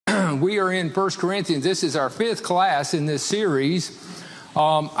We are in 1 Corinthians. This is our 5th class in this series.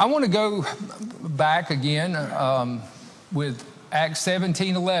 I want to go back again with Acts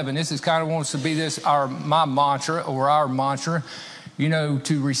 17:11. This is kind of wants to be my mantra, or our mantra,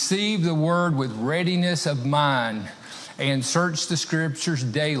 to receive the word with readiness of mind and search the scriptures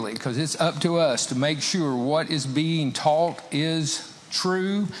daily, because it's up to us to make sure what is being taught is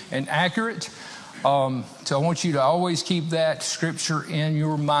true and accurate. So I want you to always keep that scripture in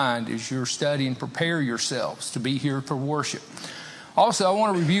your mind as you're studying. Prepare yourselves to be here for worship. Also, I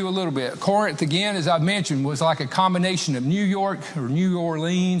want to review a little bit. Corinth, again, as I've mentioned, was like a combination of New York or New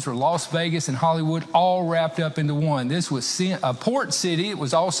Orleans or Las Vegas and Hollywood, all wrapped up into one. This was a port city. It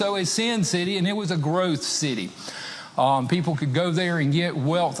was also a sin city, and it was a growth city. People could go there and get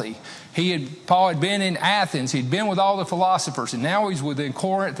wealthy. Paul had been in Athens. He'd been with all the philosophers, and now he's within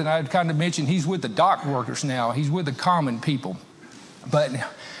Corinth. And I'd kind of mentioned he's with the dock workers now. He's with the common people. But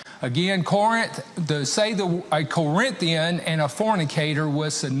again, Corinth, a Corinthian and a fornicator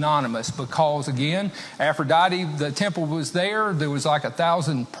was synonymous, because again, Aphrodite, the temple was there. There was like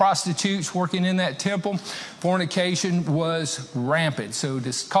 1,000 prostitutes working in that temple. Fornication was rampant. So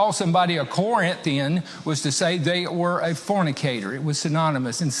to call somebody a Corinthian was to say they were a fornicator. It was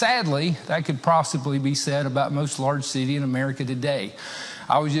synonymous. And sadly, that could possibly be said about most large city in America today.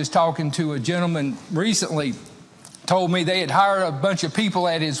 I was just talking to a gentleman recently, told me they had hired a bunch of people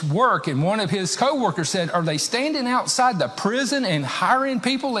at his work, and one of his co-workers said, "Are they standing outside the prison and hiring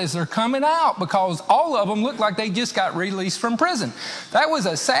people as they're coming out? Because all of them look like they just got released from prison." That was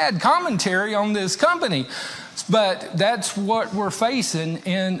a sad commentary on this company, but that's what we're facing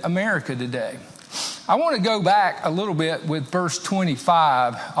in America today. I want to go back a little bit with verse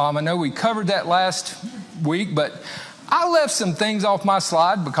 25. I know we covered that last week, but I left some things off my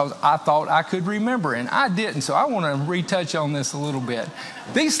slide because I thought I could remember, and I didn't. So I want to retouch on this a little bit.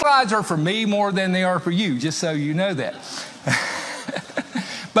 These slides are for me more than they are for you, just so you know that.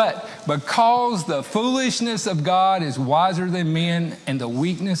 But because the foolishness of God is wiser than men, and the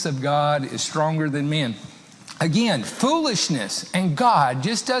weakness of God is stronger than men. Again, foolishness and God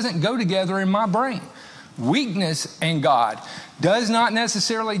just doesn't go together in my brain. Weakness and God does not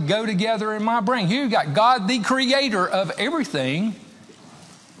necessarily go together in my brain. Here you've got God, the creator of everything.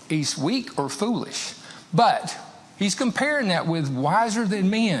 He's weak or foolish. But he's comparing that with wiser than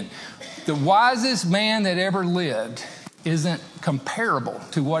men. The wisest man that ever lived isn't comparable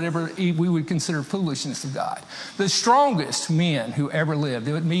to whatever we would consider foolishness of God. The strongest men who ever lived,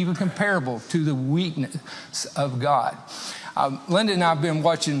 it wouldn't be even comparable to the weakness of God. Linda and I have been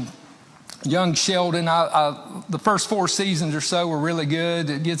watching Young Sheldon. The first 4 seasons or so were really good.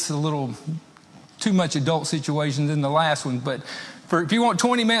 It gets a little too much adult situations in the last one. But if you want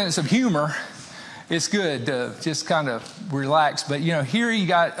 20 minutes of humor, it's good to just kind of relax. But, here you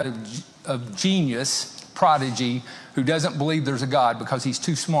got a genius, prodigy, who doesn't believe there's a God because he's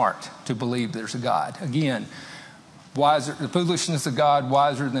too smart to believe there's a God. Again, the foolishness of God,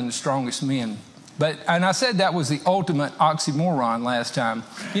 wiser than the strongest men. And I said that was the ultimate oxymoron last time.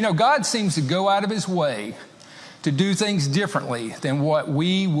 God seems to go out of his way to do things differently than what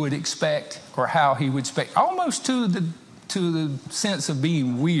we would expect, or how he would expect, almost to the sense of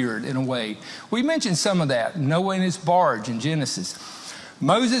being weird in a way. We mentioned some of that. Noah and his barge in Genesis.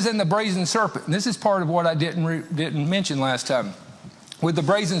 Moses and the brazen serpent. And this is part of what I didn't mention last time. With the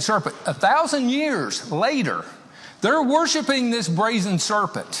brazen serpent, 1,000 years later, they're worshiping this brazen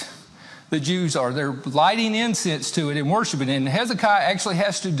serpent. The Jews are. They're lighting incense to it and worshiping it. And Hezekiah actually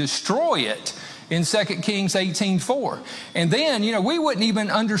has to destroy it in 2 Kings 18:4. And then, we wouldn't even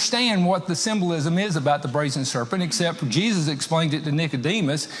understand what the symbolism is about the brazen serpent, except Jesus explained it to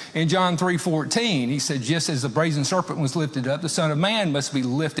Nicodemus in John 3:14. He said, just as the brazen serpent was lifted up, the Son of Man must be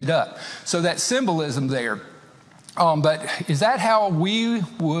lifted up. So that symbolism there. But is that how we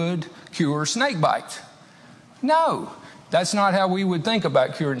would cure snake bites? No. That's not how we would think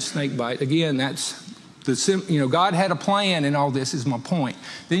about curing snake bite. Again, God had a plan in all this, is my point.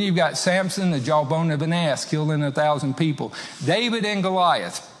 Then you've got Samson, the jawbone of an ass, killing 1,000 people. David and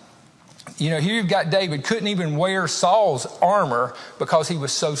Goliath. Here you've got David, couldn't even wear Saul's armor because he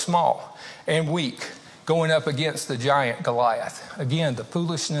was so small and weak, going up against the giant Goliath. Again, the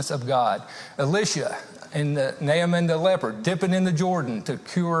foolishness of God. Elisha and Naaman the leper, dipping in the Jordan to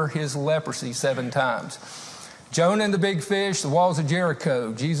cure his leprosy 7 times. Jonah and the big fish, the walls of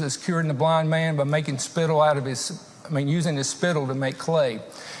Jericho. Jesus curing the blind man by making spittle using his spittle to make clay.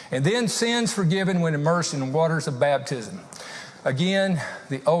 And then sins forgiven when immersed in the waters of baptism. Again,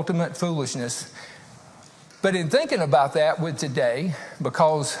 the ultimate foolishness. But in thinking about that with today,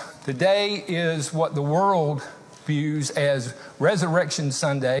 because today is what the world views as Resurrection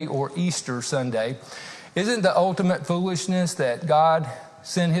Sunday or Easter Sunday, isn't the ultimate foolishness that God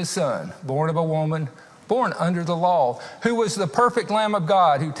sent his son, born of a woman, born under the law, who was the perfect Lamb of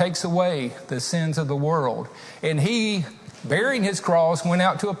God who takes away the sins of the world. And he, bearing his cross, went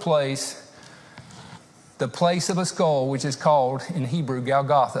out to a place, the place of a skull, which is called in Hebrew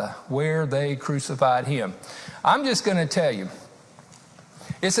Golgotha, where they crucified him. I'm just going to tell you,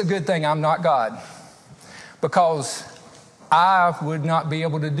 it's a good thing I'm not God, because I would not be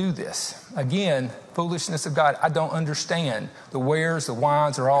able to do this. Again, foolishness of God. I don't understand the wheres, the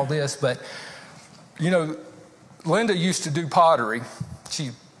whys, or all this, but you know, Linda used to do pottery.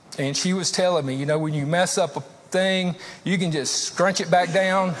 She was telling me, you know, when you mess up a thing, you can just scrunch it back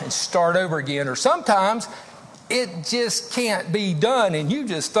down and start over again. Or sometimes it just can't be done, and you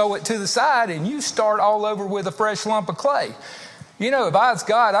just throw it to the side and you start all over with a fresh lump of clay. You know, if I was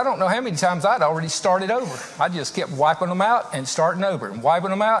God, I don't know how many times I'd already started over. I just kept wiping them out and starting over, and wiping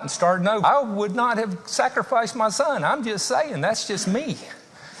them out and starting over. I would not have sacrificed my son. I'm just saying, that's just me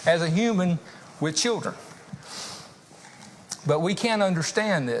as a human with children. But we can't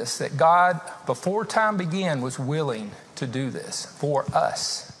understand this, that God, before time began, was willing to do this for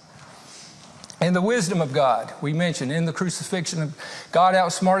us. And the wisdom of God, we mentioned in the crucifixion, God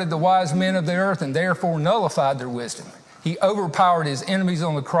outsmarted the wise men of the earth and therefore nullified their wisdom. He overpowered his enemies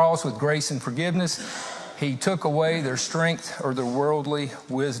on the cross with grace and forgiveness. He took away their strength or their worldly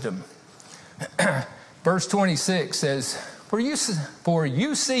wisdom. Verse 26 says, For you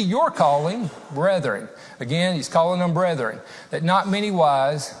see your calling, brethren. Again, he's calling them brethren. That not many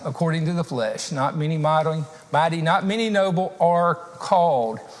wise, according to the flesh, not many mighty, not many noble are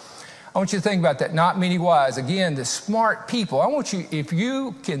called. I want you to think about that. Not many wise. Again, the smart people. I want you, if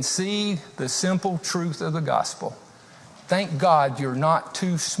you can see the simple truth of the gospel, thank God you're not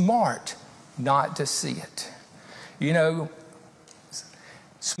too smart not to see it. You know,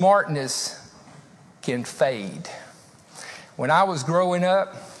 smartness can fade. When I was growing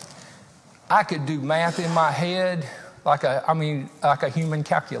up, I could do math in my head like a human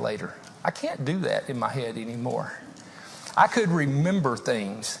calculator. I can't do that in my head anymore. I could remember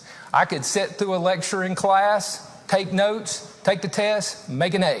things. I could sit through a lecture in class, take notes, take the test,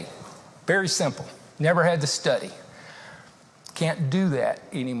 make an A. Very simple. Never had to study. Can't do that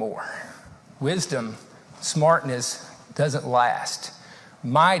anymore. Wisdom, smartness doesn't last.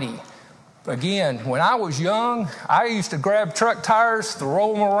 Mighty. Again, when I was young, I used to grab truck tires,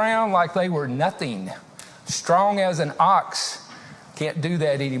 throw them around like they were nothing. Strong as an ox. Can't do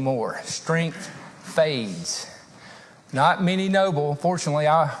that anymore. Strength fades. Not many noble. Fortunately,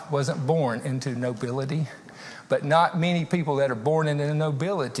 I wasn't born into nobility. But not many people that are born into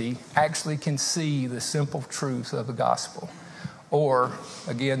nobility actually can see the simple truth of the gospel. Or,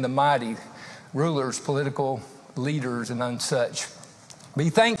 again, the mighty rulers, political leaders, and such. Be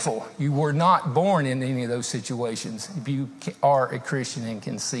thankful you were not born in any of those situations if you are a Christian and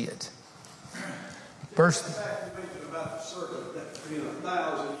can see it. Verse. The fact you mentioned about the serpent, that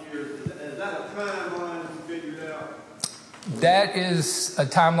 1,000 years, is that a timeline you figured out? That is a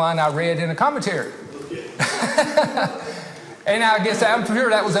timeline I read in a commentary. Okay. And I guess I'm sure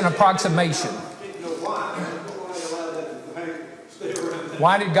that was an approximation.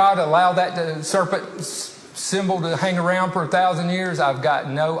 Why did God allow that serpent symbol to hang around for 1,000 years? I've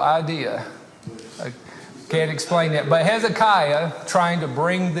got no idea. I can't explain that. But Hezekiah, trying to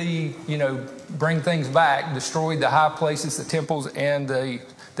bring bring things back, destroyed the high places, the temples, and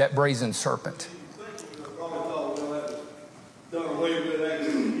that brazen serpent.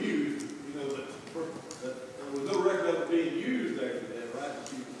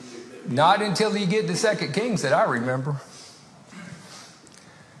 Not until you get to 2 Kings that I remember.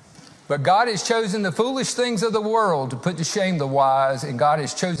 But God has chosen the foolish things of the world to put to shame the wise, and God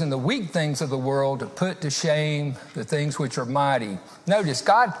has chosen the weak things of the world to put to shame the things which are mighty. Notice,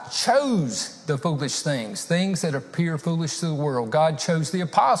 God chose the foolish things, things that appear foolish to the world. God chose the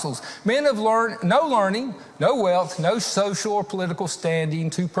apostles, men of no learning, no wealth, no social or political standing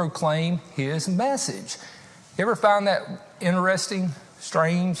to proclaim his message. You ever found that interesting,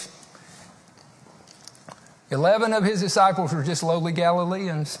 strange? 11 of his disciples were just lowly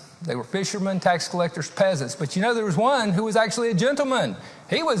Galileans. They were fishermen, tax collectors, peasants. But you know, there was one who was actually a gentleman.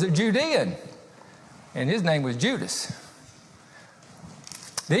 He was a Judean, and his name was Judas.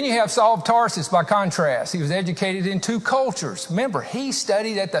 Then you have Saul of Tarsus by contrast. He was educated in two cultures. Remember, he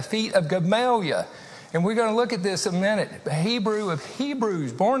studied at the feet of Gamaliel. And we're going to look at this in a minute. A Hebrew of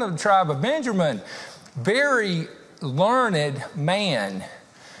Hebrews, born of the tribe of Benjamin. Very learned man.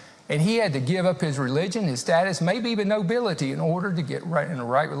 And he had to give up his religion, his status, maybe even nobility in order to get right in a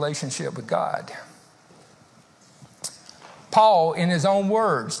right relationship with God. Paul, in his own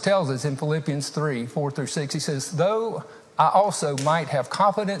words, tells us in Philippians 3, 4 through 6, he says, though I also might have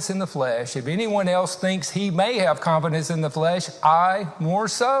confidence in the flesh, if anyone else thinks he may have confidence in the flesh, I more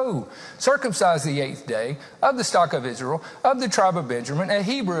so. Circumcised the 8th day, of the stock of Israel, of the tribe of Benjamin, a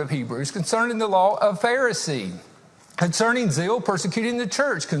Hebrew of Hebrews, concerning the law, a Pharisee, concerning zeal, persecuting the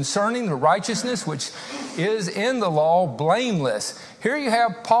church, concerning the righteousness which is in the law, blameless. Here you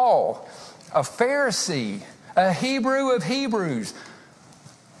have Paul, a Pharisee, a Hebrew of Hebrews,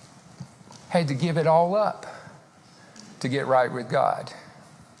 had to give it all up to get right with God.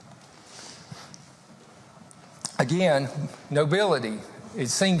 Again, nobility, it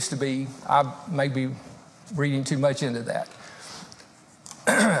seems to be, I may be reading too much into that.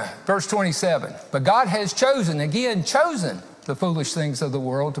 Verse 27, but God has chosen the foolish things of the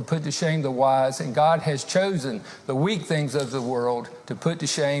world to put to shame the wise, and God has chosen the weak things of the world to put to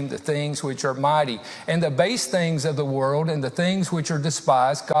shame the things which are mighty. And the base things of the world and the things which are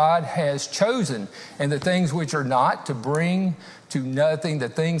despised, God has chosen, and the things which are not, to bring to nothing the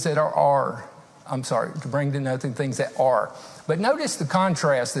things that to bring to nothing things that are. But notice the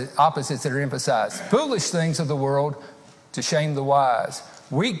contrast, the opposites that are emphasized. Foolish things of the world to shame the wise.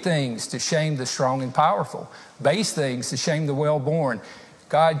 Weak things to shame the strong and powerful. Base things to shame the well-born.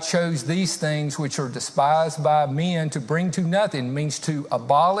 God chose these things which are despised by men to bring to nothing. Means to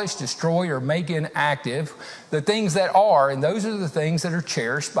abolish, destroy, or make inactive the things that are. And those are the things that are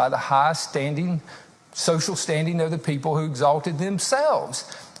cherished by the high standing, social standing of the people who exalted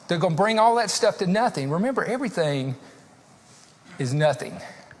themselves. They're going to bring all that stuff to nothing. Remember, everything is nothing.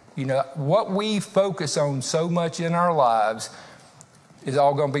 You know, what we focus on so much in our lives is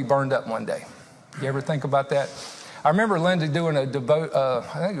all going to be burned up one day. You ever think about that? I remember Linda doing I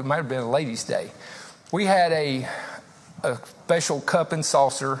think it might have been a ladies' day. We had a special cup and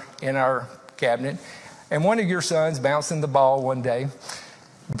saucer in our cabinet, and one of your sons bouncing the ball one day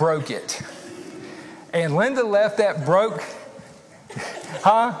broke it. And Linda left that broke.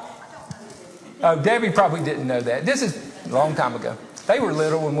 Huh? Oh, Debbie probably didn't know that. This is a long time ago. They were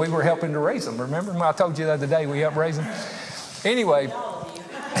little when we were helping to raise them. Remember when I told you the other day we helped raise them? Anyway,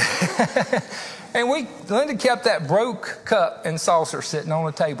 and Linda kept that broke cup and saucer sitting on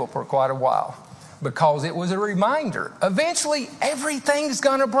the table for quite a while because it was a reminder. Eventually, everything's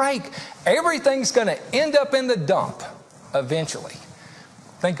going to break. Everything's going to end up in the dump eventually.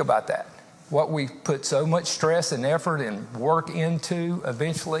 Think about that. What we put so much stress and effort and work into,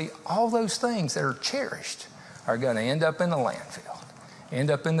 eventually, all those things that are cherished are going to end up in the landfill, end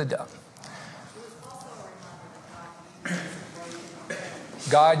up in the dump.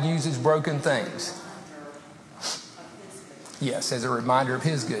 God uses broken things. Yes, as a reminder of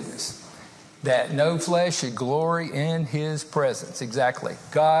his goodness. That no flesh should glory in his presence. Exactly.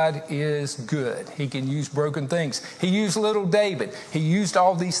 God is good. He can use broken things. He used little David. He used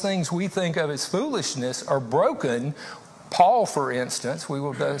all these things we think of as foolishness or broken. Paul, for instance, we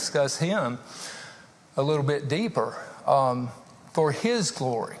will discuss him a little bit deeper, for his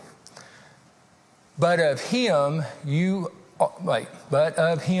glory. But of him you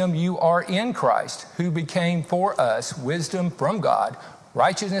are in Christ, who became for us wisdom from God,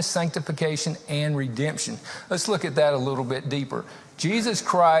 righteousness, sanctification, and redemption. Let's look at that a little bit deeper. Jesus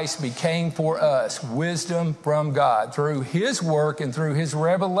Christ became for us wisdom from God. Through his work and through his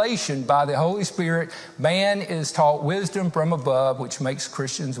revelation by the Holy Spirit, man is taught wisdom from above, which makes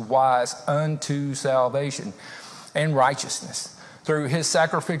Christians wise unto salvation and righteousness. Through his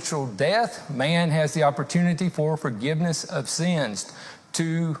sacrificial death, man has the opportunity for forgiveness of sins.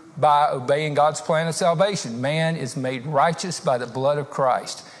 By obeying God's plan of salvation, man is made righteous by the blood of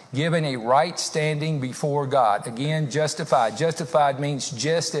Christ, given a right standing before God. Again, justified. Justified means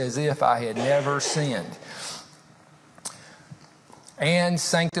just as if I had never sinned. And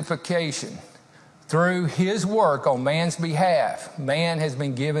sanctification. Through his work on man's behalf, man has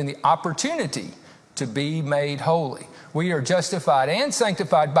been given the opportunity to be made holy. We are justified and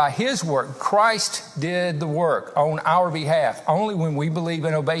sanctified by his work. Christ did the work on our behalf. Only when we believe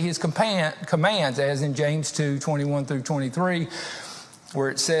and obey his commands, as in James 2, 21 through 23, where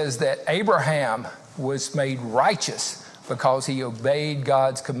it says that Abraham was made righteous because he obeyed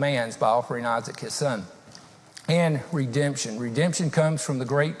God's commands by offering Isaac his son. And redemption. Redemption comes from the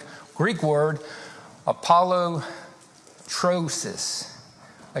great Greek word apollotrosis.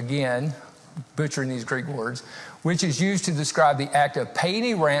 Again, butchering these Greek words, which is used to describe the act of paying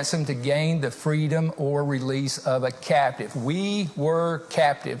a ransom to gain the freedom or release of a captive. We were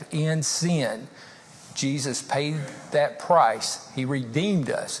captive in sin. Jesus paid that price. He redeemed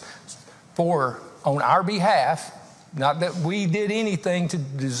us on our behalf, not that we did anything to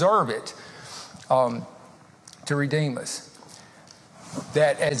deserve it, to redeem us.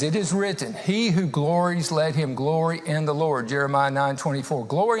 that as it is written, he who glories, let him glory in the Lord. Jeremiah 9:24.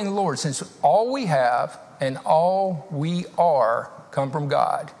 Glory in the Lord, since all we have and all we are come from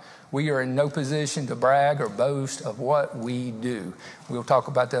God. We are in no position to brag or boast of what we do. We'll talk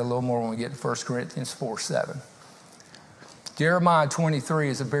about that a little more when we get to 1 Corinthians 4:7. Jeremiah 23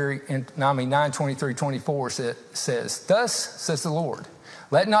 is 9:23-24 says, thus says the Lord,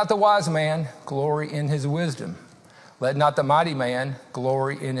 let not the wise man glory in his wisdom. Let not the mighty man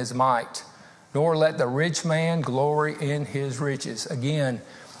glory in his might, nor let the rich man glory in his riches. Again,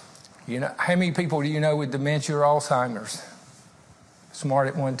 you know, how many people do you know with dementia or Alzheimer's? Smart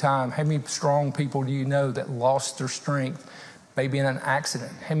at one time. How many strong people do you know that lost their strength, maybe in an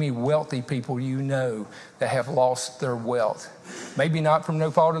accident? How many wealthy people do you know that have lost their wealth? Maybe not from no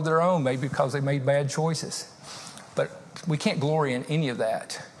fault of their own, maybe because they made bad choices. But we can't glory in any of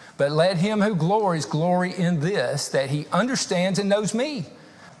that. But let him who glories glory in this, that he understands and knows me,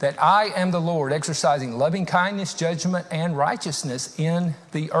 that I am the Lord, exercising loving kindness, judgment, and righteousness in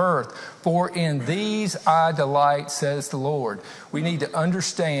the earth. For in these I delight, says the Lord. We need to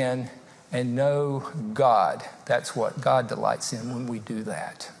understand and know God. That's what God delights in when we do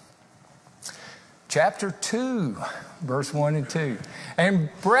that. Chapter 2, verse 1 and 2. And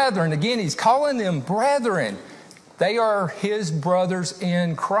brethren, again, he's calling them brethren. They are his brothers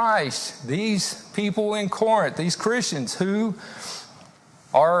in Christ. These people in Corinth, these Christians who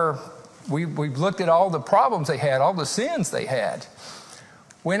are, we've looked at all the problems they had, all the sins they had.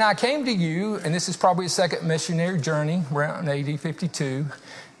 When I came to you, and this is probably a second missionary journey, around AD 52,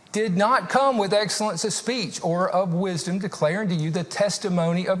 did not come with excellence of speech or of wisdom, declaring to you the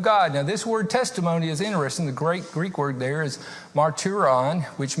testimony of God. Now, this word testimony is interesting. The Greek word there is martyron,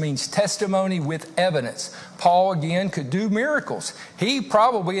 which means testimony with evidence. Paul, again, could do miracles. He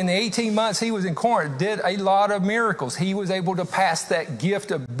probably, in the 18 months he was in Corinth, did a lot of miracles. He was able to pass that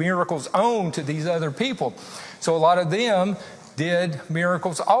gift of miracles on to these other people. So a lot of them did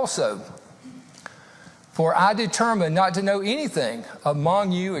miracles also. For I determined not to know anything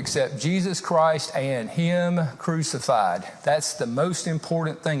among you except Jesus Christ and him crucified. That's the most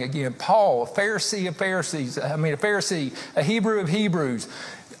important thing. Again, Paul, a Pharisee of Pharisees, a Hebrew of Hebrews,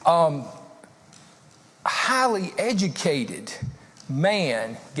 highly educated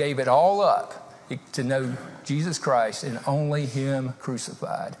man, gave it all up to know Jesus Christ and only him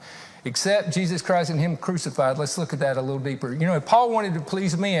crucified. Except Jesus Christ and him crucified. Let's look at that a little deeper. You know, if Paul wanted to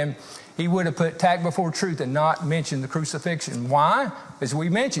please men, he would have put tact before truth and not mentioned the crucifixion. Why? As we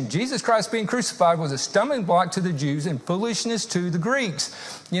mentioned, Jesus Christ being crucified was a stumbling block to the Jews and foolishness to the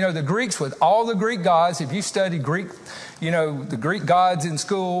Greeks. You know, the Greeks, with all the Greek gods, if you study Greek, you know, the Greek gods in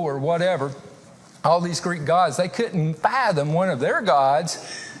school or whatever, all these Greek gods, they couldn't fathom one of their gods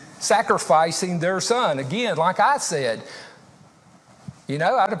sacrificing their son. Again, like I said, you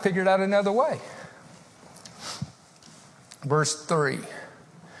know, I'd have figured out another way. Verse 3.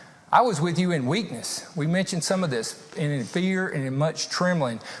 I was with you in weakness. We mentioned some of this, and in fear and in much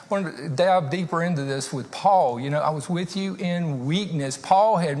trembling. I want to dive deeper into this with Paul. You know, I was with you in weakness.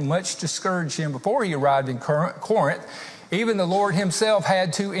 Paul had much discouraged him before he arrived in Corinth. Even the Lord himself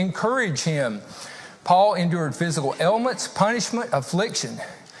had to encourage him. Paul endured physical ailments, punishment, affliction.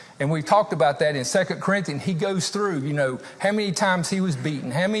 And we've talked about that in 2 Corinthians. He goes through, you know, how many times he was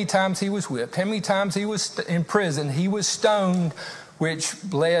beaten, how many times he was whipped, how many times he was in prison, he was stoned, which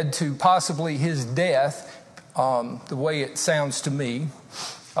led to possibly his death, the way it sounds to me.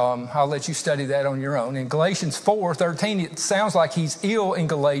 I'll let you study that on your own. In Galatians 4:13, it sounds like he's ill in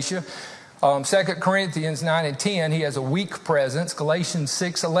Galatia. 2 Corinthians 9 and 10, he has a weak presence. Galatians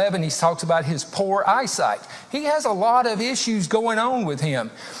 6:11, he talks about his poor eyesight. He has a lot of issues going on with him.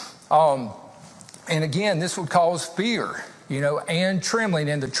 And again, this would cause fear, you know, and trembling.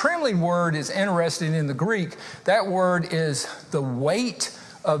 And the trembling word is interesting in the Greek. That word is the weight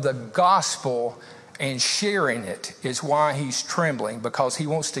of the gospel and sharing it is why he's trembling, because he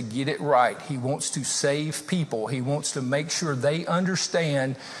wants to get it right. He wants to save people. He wants to make sure they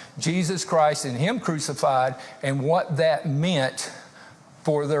understand Jesus Christ and him crucified and what that meant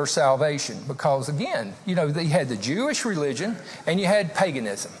for their salvation. Because again, you know, they had the Jewish religion and you had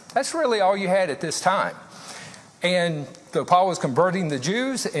paganism. That's really all you had at this time. And so Paul was converting the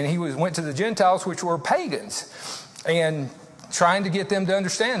Jews, and he went to the Gentiles, which were pagans, and trying to get them to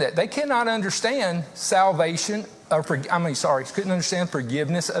understand that. They cannot understand salvation, couldn't understand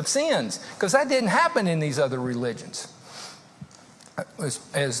forgiveness of sins, because that didn't happen in these other religions.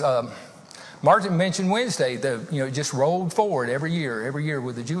 As Martin mentioned Wednesday, it just rolled forward every year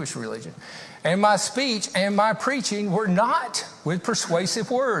with the Jewish religion. And my speech and my preaching were not with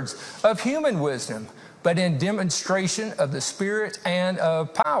persuasive words of human wisdom, but in demonstration of the Spirit and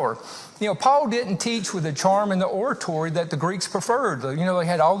of power. You know, Paul didn't teach with the charm and the oratory that the Greeks preferred. You know, they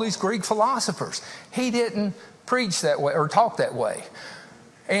had all these Greek philosophers. He didn't preach that way or talk that way.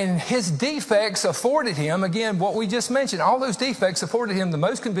 And his defects afforded him, again, what we just mentioned, all those defects afforded him the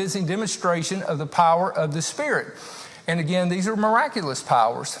most convincing demonstration of the power of the Spirit. And again, these are miraculous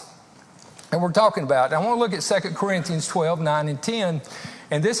powers that we're talking about. I want to look at 2 Corinthians 12, 9 and 10.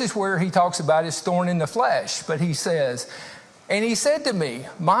 And this is where he talks about his thorn in the flesh. But he says, and he said to me,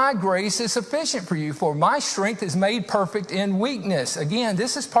 my grace is sufficient for you, for my strength is made perfect in weakness. Again,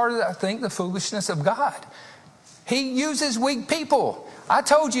 this is part of, I think, the foolishness of God. He uses weak people. I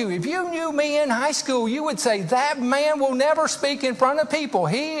told you, if you knew me in high school, you would say, that man will never speak in front of people.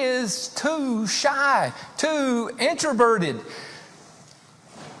 He is too shy, too introverted.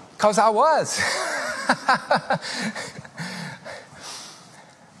 Because I was.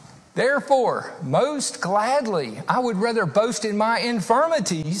 Therefore, most gladly, I would rather boast in my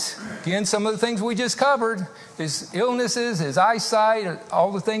infirmities. Again, some of the things we just covered, his illnesses, his eyesight,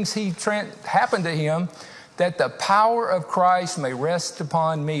 all the things happened to him, that the power of Christ may rest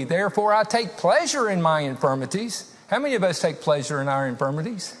upon me. Therefore, I take pleasure in my infirmities. How many of us take pleasure in our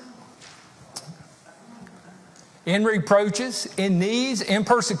infirmities? In reproaches, in needs, in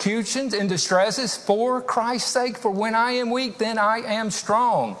persecutions, in distresses, for Christ's sake. For when I am weak, then I am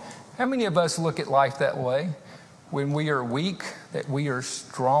strong. How many of us look at life that way? When we are weak, that we are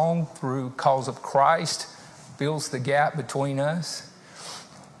strong through cause of Christ, fills the gap between us.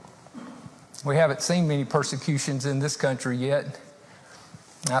 We haven't seen many persecutions in this country yet.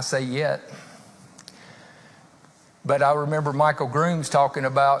 I say yet. But I remember Michael Grooms talking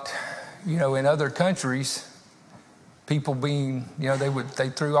about, you know, in other countries, people being, you know, they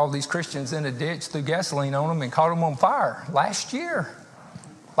threw all these Christians in a ditch, threw gasoline on them and caught them on fire. Last year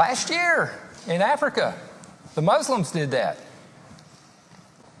in Africa, the Muslims did that.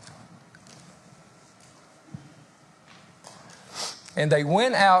 And they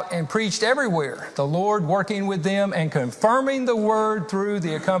went out and preached everywhere, the Lord working with them and confirming the word through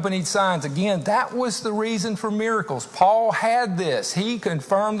the accompanied signs. Again, that was the reason for miracles. Paul had this. He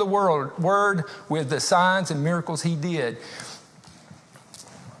confirmed the word with the signs and miracles he did.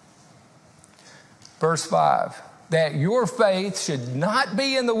 Verse 5, that your faith should not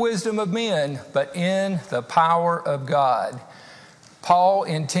be in the wisdom of men, but in the power of God. Paul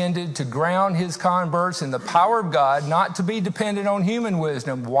intended to ground his converts in the power of God, not to be dependent on human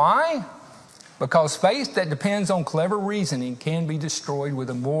wisdom. Why? Because faith that depends on clever reasoning can be destroyed with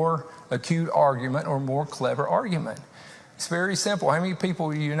a more acute argument or more clever argument. It's very simple. How many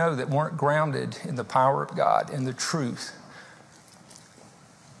people do you know that weren't grounded in the power of God and the truth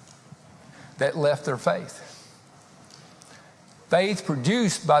that left their faith? Faith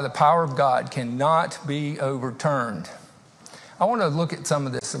produced by the power of God cannot be overturned. I want to look at some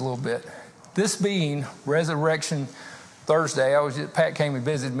of this a little bit. This being Resurrection Thursday, Pat came and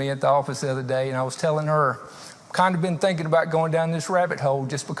visited me at the office the other day, and I was telling her, kind of been thinking about going down this rabbit hole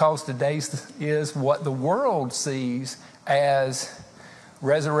just because today is what the world sees as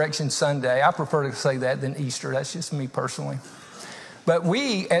Resurrection Sunday. I prefer to say that than Easter. That's just me personally. But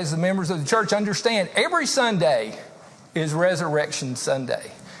we, as the members of the church, understand every Sunday is Resurrection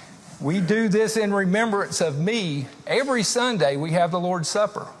Sunday. We do this in remembrance of me. Every Sunday we have the Lord's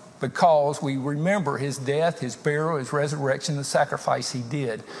Supper because we remember his death, his burial, his resurrection, the sacrifice he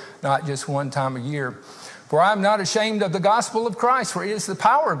did, not just one time a year. For I am not ashamed of the gospel of Christ, for it is the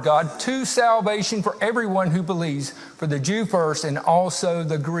power of God to salvation for everyone who believes, for the Jew first and also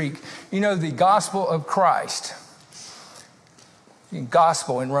the Greek. You know, the gospel of Christ.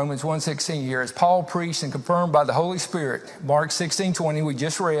 Gospel in Romans 1:16 here, as Paul preached and confirmed by the Holy Spirit. Mark 16:20 we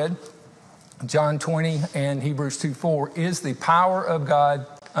just read, John 20 and Hebrews 2:4 is the power of God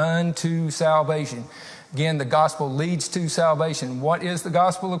unto salvation. Again, the gospel leads to salvation. What is the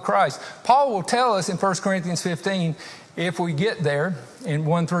gospel of Christ? Paul will tell us in 1 Corinthians 15, if we get there, in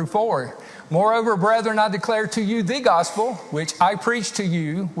 1-4. Moreover, brethren, I declare to you the gospel, which I preached to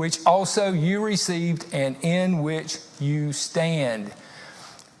you, which also you received, and in which you stand,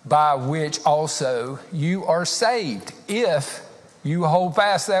 by which also you are saved, if you hold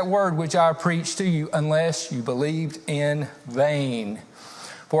fast that word which I preached to you, unless you believed in vain.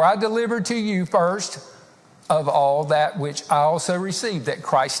 For I delivered to you first of all that which I also received, that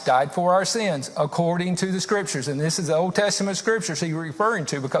Christ died for our sins according to the Scriptures. And this is the Old Testament Scriptures he's referring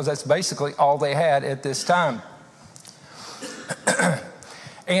to, because that's basically all they had at this time.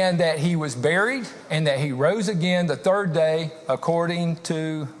 And that he was buried, and that he rose again the third day according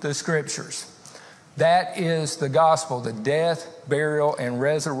to the Scriptures. That is the gospel, the death, burial, and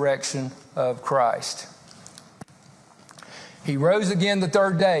resurrection of Christ. He rose again the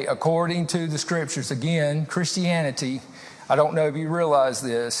third day, according to the Scriptures. Again, Christianity, I don't know if you realize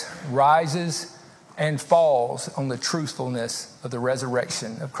this, rises and falls on the truthfulness of the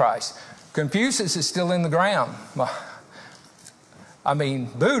resurrection of Christ. Confucius is still in the ground.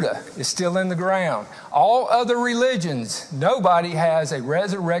 Buddha is still in the ground. All other religions, nobody has a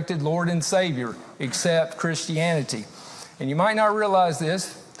resurrected Lord and Savior except Christianity. And you might not realize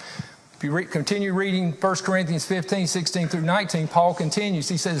this. If you continue reading 1 Corinthians 15, 16 through 19, Paul continues.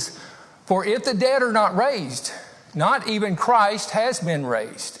 He says, "For if the dead are not raised, not even Christ has been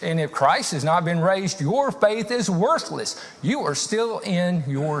raised. And if Christ has not been raised, your faith is worthless. You are still in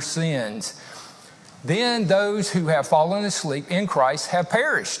your sins. Then those who have fallen asleep in Christ have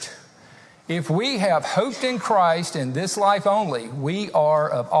perished. If we have hoped in Christ in this life only, we are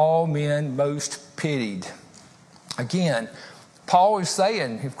of all men most pitied." Again, Paul is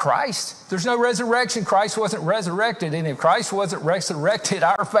saying, if Christ, there's no resurrection, Christ wasn't resurrected, and if Christ wasn't resurrected,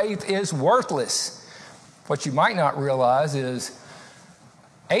 our faith is worthless. What you might not realize is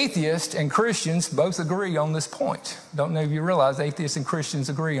atheists and Christians both agree on this point. Don't know if you realize atheists and Christians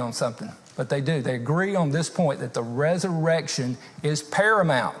agree on something, but they do. They agree on this point that the resurrection is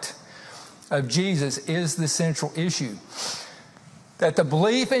paramount, of Jesus is the central issue. That the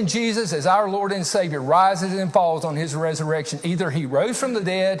belief in Jesus as our Lord and Savior rises and falls on his resurrection. Either he rose from the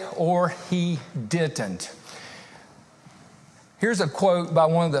dead or he didn't. Here's a quote by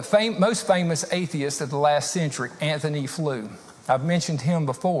one of the most famous atheists of the last century, Anthony Flew. I've mentioned him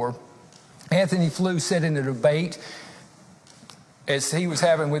before. Anthony Flew said in a debate as he was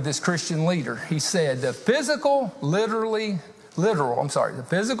having with this Christian leader, he said, the physical, literal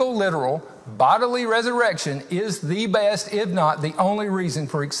bodily resurrection is the best, if not the only reason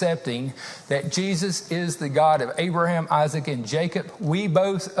for accepting that Jesus is the God of Abraham, Isaac, and Jacob. We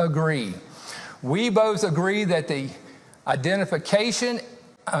both agree. We both agree that the identification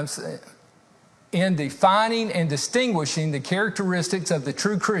in defining and distinguishing the characteristics of the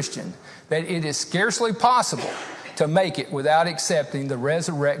true Christian, that it is scarcely possible to make it without accepting the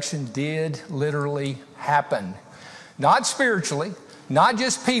resurrection did literally happen. Not spiritually, not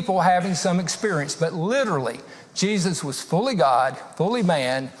just people having some experience, but literally, Jesus was fully God, fully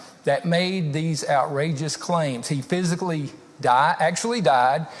man, that made these outrageous claims. He actually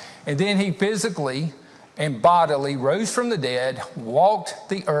died, and then he physically and bodily rose from the dead, walked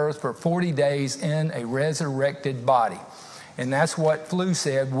the earth for 40 days in a resurrected body. And that's what Flew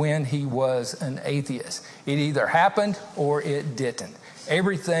said when he was an atheist. It either happened or it didn't.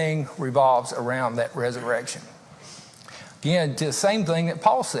 Everything revolves around that resurrection. Again, the same thing that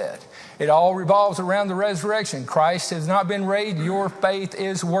Paul said. It all revolves around the resurrection. Christ has not been raised. Your faith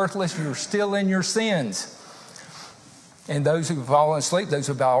is worthless. You're still in your sins. And those who have fallen asleep, those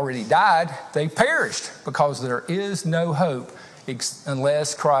who have already died, they perished because there is no hope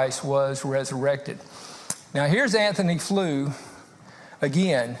unless Christ was resurrected. Now here's Anthony Flew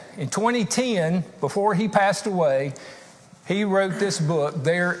again. In 2010, before he passed away, he wrote this book,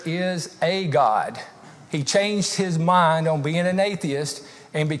 There Is a God. He changed his mind on being an atheist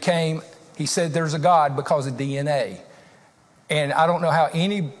and he said there's a God because of DNA. And I don't know how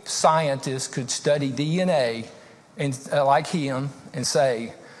any scientist could study DNA and like him and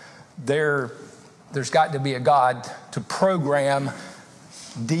say there's got to be a God to program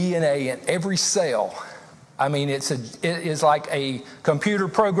DNA in every cell. I mean, it is like a computer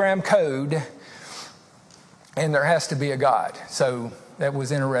program code, and there has to be a God. So that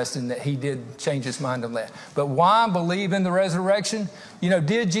was interesting that he did change his mind on that. But why believe in the resurrection?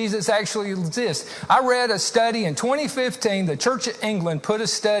 Did Jesus actually exist? I read a study in 2015. The Church of England put a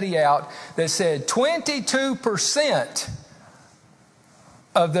study out that said 22%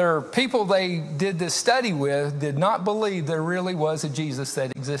 of their people they did this study with did not believe there really was a Jesus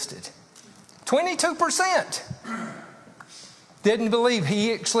that existed. 22% didn't believe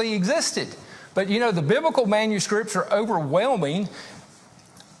he actually existed. But the biblical manuscripts are overwhelming.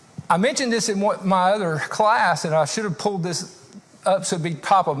 I mentioned this in my other class, and I should have pulled this up so it'd be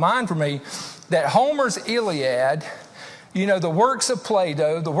top of mind for me, that Homer's Iliad, the works of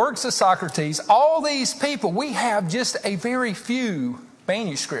Plato, the works of Socrates, all these people, we have just a very few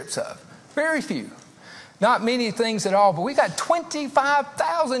manuscripts of. Very few. Not many things at all, but we got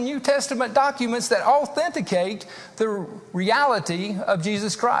 25,000 New Testament documents that authenticate the reality of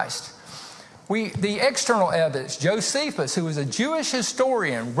Jesus Christ. The external evidence, Josephus, who was a Jewish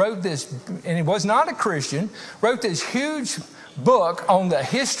historian, wrote this, and he was not a Christian, wrote this huge book on the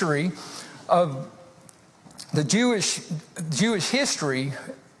history of the Jewish history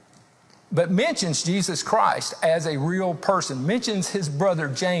but mentions Jesus Christ as a real person, mentions his brother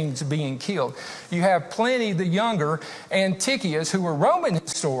James being killed. You have Pliny the Younger and Tychius, who were Roman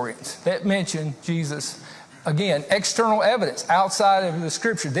historians, that mention Jesus. Again, external evidence outside of the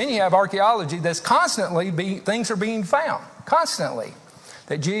scripture. Then you have archaeology that's constantly things are being found, constantly,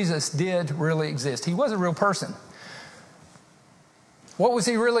 that Jesus did really exist. He was a real person. What was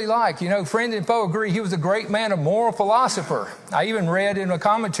he really like? You know, friend and foe agree he was a great man, a moral philosopher. I even read in a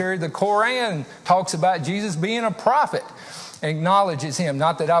commentary the Koran talks about Jesus being a prophet, acknowledges him.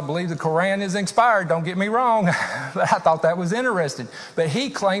 Not that I believe the Koran is inspired, don't get me wrong, but I thought that was interesting. But he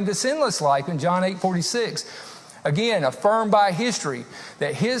claimed a sinless life in John 8:46. Again, affirmed by history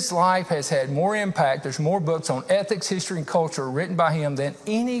that his life has had more impact. There's more books on ethics, history, and culture written by him than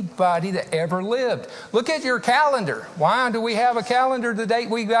anybody that ever lived. Look at your calendar. Why do we have a calendar the date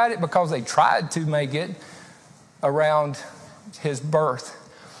we got it? Because they tried to make it around his birth.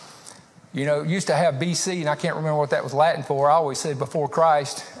 You know, it used to have BC, and I can't remember what that was Latin for. I always said before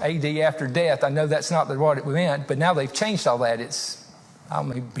Christ, AD after death. I know that's not what it meant, but now they've changed all that. It's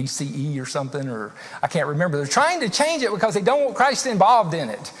maybe BCE or something, or I can't remember. They're trying to change it because they don't want Christ involved in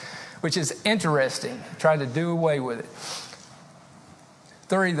it, which is interesting, trying to do away with it.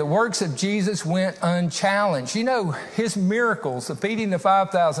 3, the works of Jesus went unchallenged. You know, his miracles, the feeding the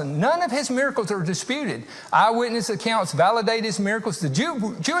 5,000, none of his miracles are disputed. Eyewitness accounts validate his miracles. The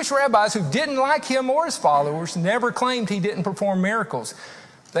Jewish rabbis who didn't like him or his followers never claimed he didn't perform miracles.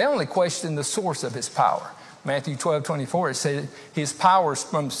 They only questioned the source of his power. Matthew 12:24, it said his powers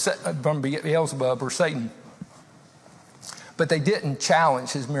from Beelzebub or Satan. But they didn't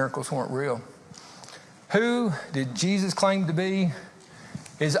challenge his miracles weren't real. Who did Jesus claim to be?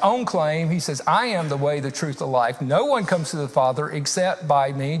 His own claim, he says, I am the way, the truth, the life. No one comes to the Father except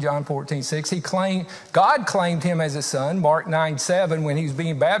by me, John 14:6. God claimed him as his son, Mark 9:7, when he was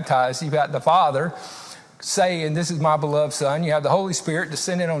being baptized. You've got the Father saying, this is my beloved son. You have the Holy Spirit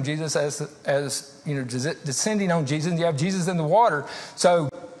descending on Jesus as you know, descending on Jesus. You have Jesus in the water. So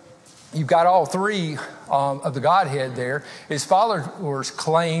you've got all three of the Godhead there. His followers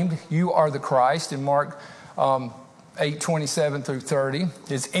claimed, you are the Christ in Mark 8:27 through 30.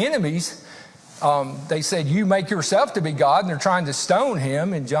 His enemies, they said, you make yourself to be God, and they're trying to stone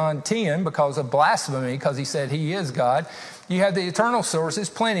him in John 10 because of blasphemy, because he said he is God. You have the eternal sources,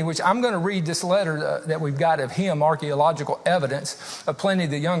 Pliny, which I'm going to read this letter that we've got of him, archaeological evidence of Pliny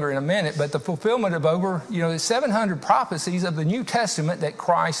the Younger in a minute, but the fulfillment of over, the 700 prophecies of the New Testament that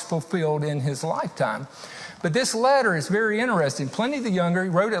Christ fulfilled in his lifetime. But this letter is very interesting. Pliny the Younger, he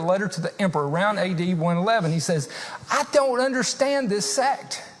wrote a letter to the emperor around AD 111. He says, I don't understand this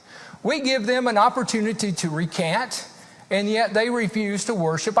sect. We give them an opportunity to recant, and yet they refuse to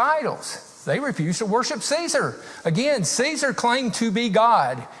worship idols. They refuse to worship Caesar. Again, Caesar claimed to be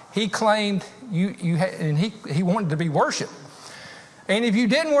God. He claimed and he wanted to be worshipped. And if you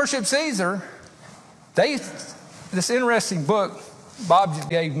didn't worship Caesar, this interesting book Bob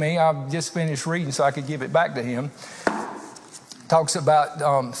gave me, I've just finished reading so I could give it back to him, talks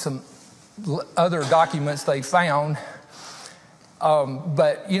about some other documents they found.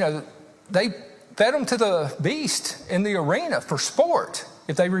 But they fed them to the beast in the arena for sport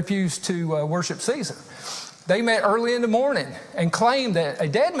if they refused to worship Caesar. They met early in the morning and claimed that a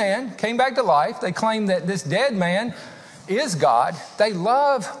dead man came back to life. They claimed that this dead man is God. They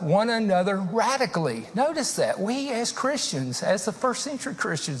love one another radically. Notice that. We as Christians, as the first century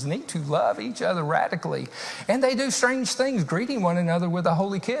Christians, need to love each other radically. And they do strange things, greeting one another with a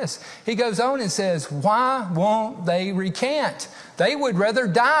holy kiss. He goes on and says, why won't they recant? They would rather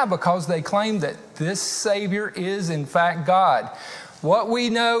die because they claim that this Savior is in fact God. What we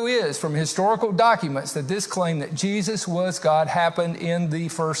know is from historical documents that this claim that Jesus was God happened in the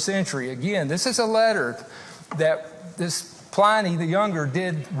first century. Again, this is a letter that this Pliny the Younger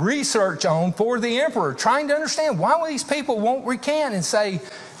did research on for the emperor, trying to understand why these people won't recant and say,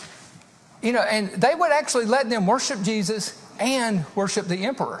 and they would actually let them worship Jesus and worship the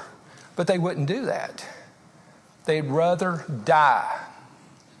emperor, but they wouldn't do that. They'd rather die.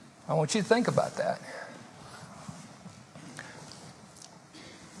 I want you to think about that.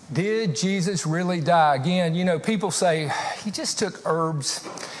 Did Jesus really die? Again, people say he just took herbs,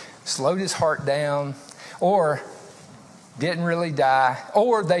 slowed his heart down, or didn't really die.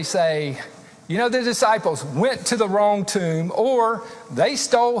 Or they say, the disciples went to the wrong tomb, or they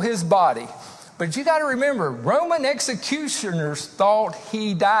stole his body. But you got to remember, Roman executioners thought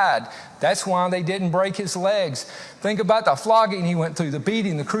he died. That's why they didn't break his legs. Think about the flogging he went through, the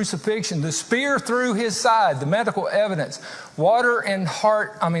beating, the crucifixion, the spear through his side, the medical evidence. Water and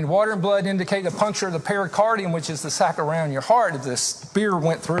blood indicate a puncture of the pericardium, which is the sac around your heart. If the spear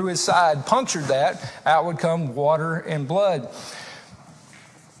went through his side, punctured that, out would come water and blood.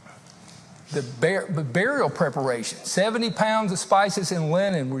 The burial preparation, 70 pounds of spices and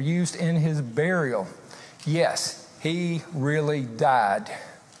linen were used in his burial. Yes, he really died.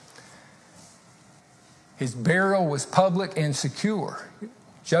 His burial was public and secure.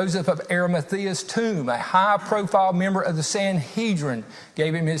 Joseph of Arimathea's tomb, a high-profile member of the Sanhedrin,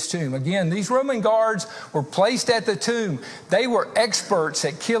 gave him his tomb. Again, these Roman guards were placed at the tomb. They were experts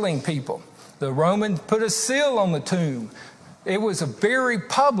at killing people. The Roman put a seal on the tomb. It was a very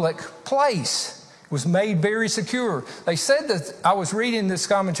public place. It was made very secure. They said that, I was reading this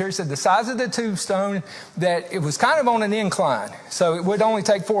commentary, said the size of the tombstone, that it was kind of on an incline. So it would only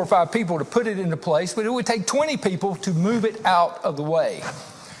take 4 or 5 people to put it into place, but it would take 20 people to move it out of the way.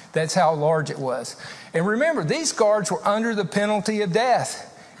 That's how large it was. And remember, these guards were under the penalty of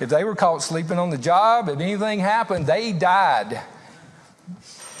death. If they were caught sleeping on the job, if anything happened, they died.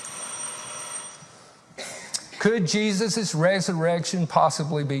 Could Jesus' resurrection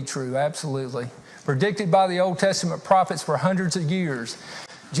possibly be true? Absolutely. Predicted by the Old Testament prophets for hundreds of years.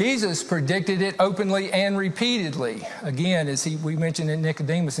 Jesus predicted it openly and repeatedly. Again, as we mentioned in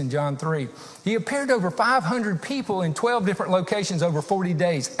Nicodemus in John 3. He appeared to over 500 people in 12 different locations over 40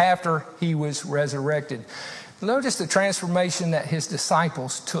 days after he was resurrected. Notice the transformation that his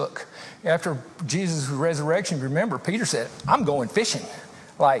disciples took. After Jesus' resurrection, remember, Peter said, I'm going fishing.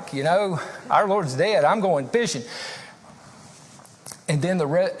 Our Lord's dead, I'm going fishing. And then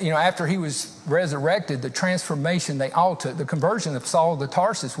after he was resurrected, the transformation they all took, the conversion of Saul the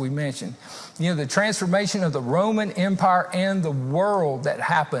Tarsus we mentioned, the transformation of the Roman Empire and the world that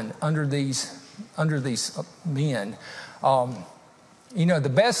happened under these men.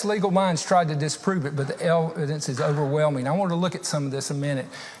 The best legal minds tried to disprove it, but the evidence is overwhelming. I want to look at some of this a minute.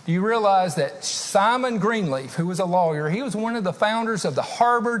 Do you realize that Simon Greenleaf, who was a lawyer, he was one of the founders of the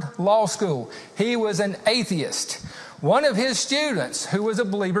Harvard Law School. He was an atheist. One of his students, who was a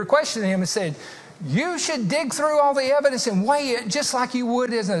believer, questioned him and said, you should dig through all the evidence and weigh it just like you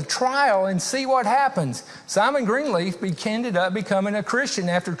would as a trial and see what happens. Simon Greenleaf ended up becoming a Christian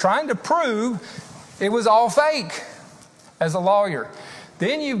after trying to prove it was all fake as a lawyer.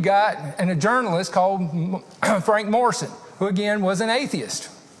 Then you've got a journalist called Frank Morrison, who again was an atheist.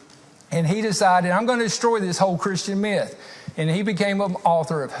 And he decided, I'm going to destroy this whole Christian myth. And he became an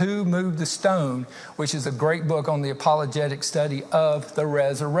author of Who Moved the Stone, which is a great book on the apologetic study of the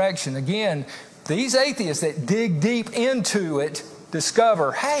resurrection. Again, these atheists that dig deep into it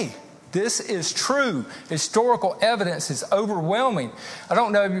discover, hey, this is true. Historical evidence is overwhelming. I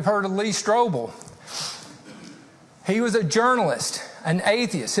don't know if you've heard of Lee Strobel. He was a journalist, an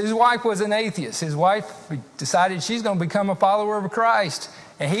atheist. His wife was an atheist. His wife decided she's going to become a follower of Christ.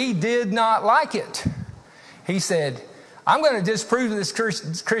 And he did not like it. He said, I'm going to disprove this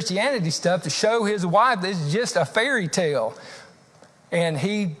Christianity stuff to show his wife this is just a fairy tale. And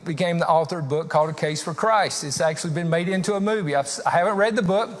he became the author of a book called A Case for Christ. It's actually been made into a movie. I haven't read the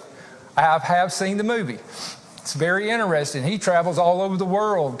book. I have seen the movie. It's very interesting. He travels all over the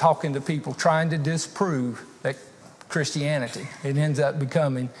world talking to people, trying to disprove that Christianity. It ends up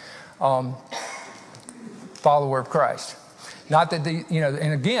becoming follower of Christ. Not that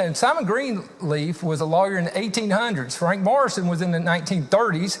and again, Simon Greenleaf was a lawyer in the 1800s. Frank Morrison was in the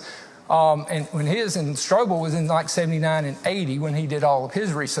 1930s. And when Strobel was in like 79 and 80 when he did all of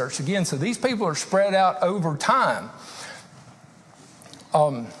his research. Again, so these people are spread out over time.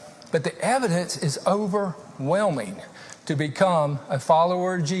 But the evidence is overwhelming to become a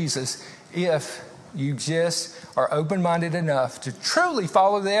follower of Jesus if you just are open-minded enough to truly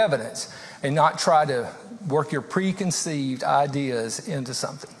follow the evidence and not try to work your preconceived ideas into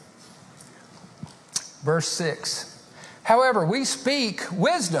something. Verse 6. However, we speak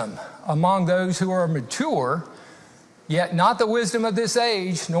wisdom among those who are mature, yet not the wisdom of this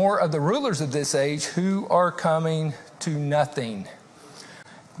age, nor of the rulers of this age, who are coming to nothing.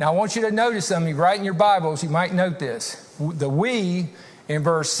 Now, I want you to notice something. Right in your Bibles, you might note this. The we in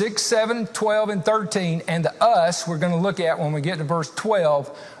verse 6, 7, 12, and 13, and the us we're going to look at when we get to verse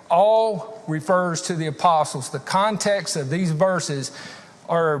 12, all refers to the apostles. The context of these verses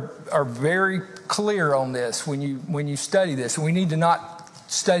are very clear on this when you study this. We need to not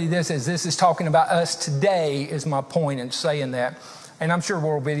study this as this is talking about us today, is my point in saying that. And I'm sure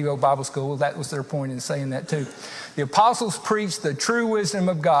World Video Bible School, that was their point in saying that too. The apostles preached the true wisdom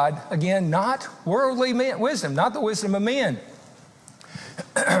of God. Again, not worldly wisdom, not the wisdom of men.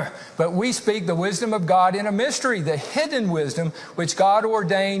 But we speak the wisdom of God in a mystery, the hidden wisdom which God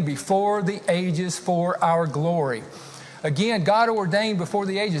ordained before the ages for our glory. Again, God ordained before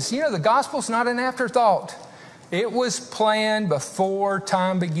the ages. You know, the gospel's not an afterthought. It was planned before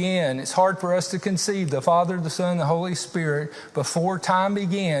time began. It's hard for us to conceive the Father, the Son, the Holy Spirit, before time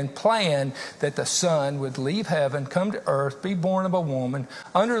began, planned that the Son would leave heaven, come to earth, be born of a woman,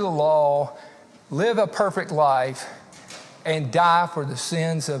 under the law, live a perfect life, and die for the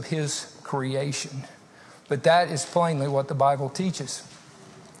sins of his creation. But that is plainly what the Bible teaches.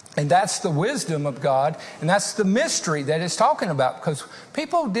 And that's the wisdom of God, and that's the mystery that it's talking about, because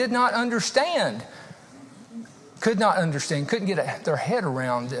people did not understand, couldn't get their head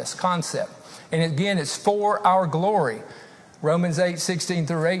around this concept. And again, it's for our glory. Romans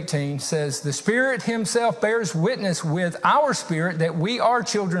 8:16-18 says, the Spirit himself bears witness with our spirit that we are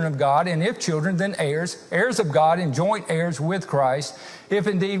children of God, and if children, then heirs, heirs of God and joint heirs with Christ, if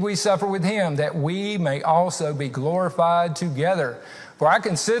indeed we suffer with him, that we may also be glorified together. For I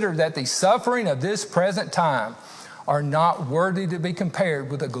consider that the suffering of this present time are not worthy to be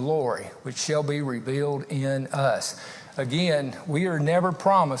compared with the glory which shall be revealed in us. Again, we are never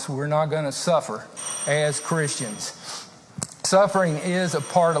promised we're not going to suffer as Christians. Suffering is a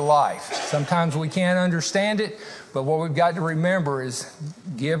part of life. Sometimes we can't understand it, but what we've got to remember is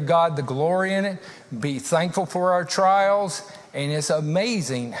give God the glory in it, be thankful for our trials, and it's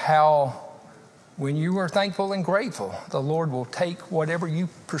amazing how when you are thankful and grateful, the Lord will take whatever you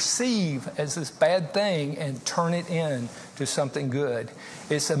perceive as this bad thing and turn it into something good.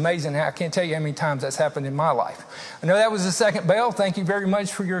 It's amazing how I can't tell you how many times that's happened in my life. I know that was the second bell. Thank you very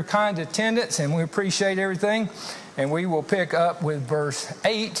much for your kind attendance, and we appreciate everything. And we will pick up with verse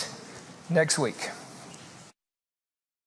 8 next week.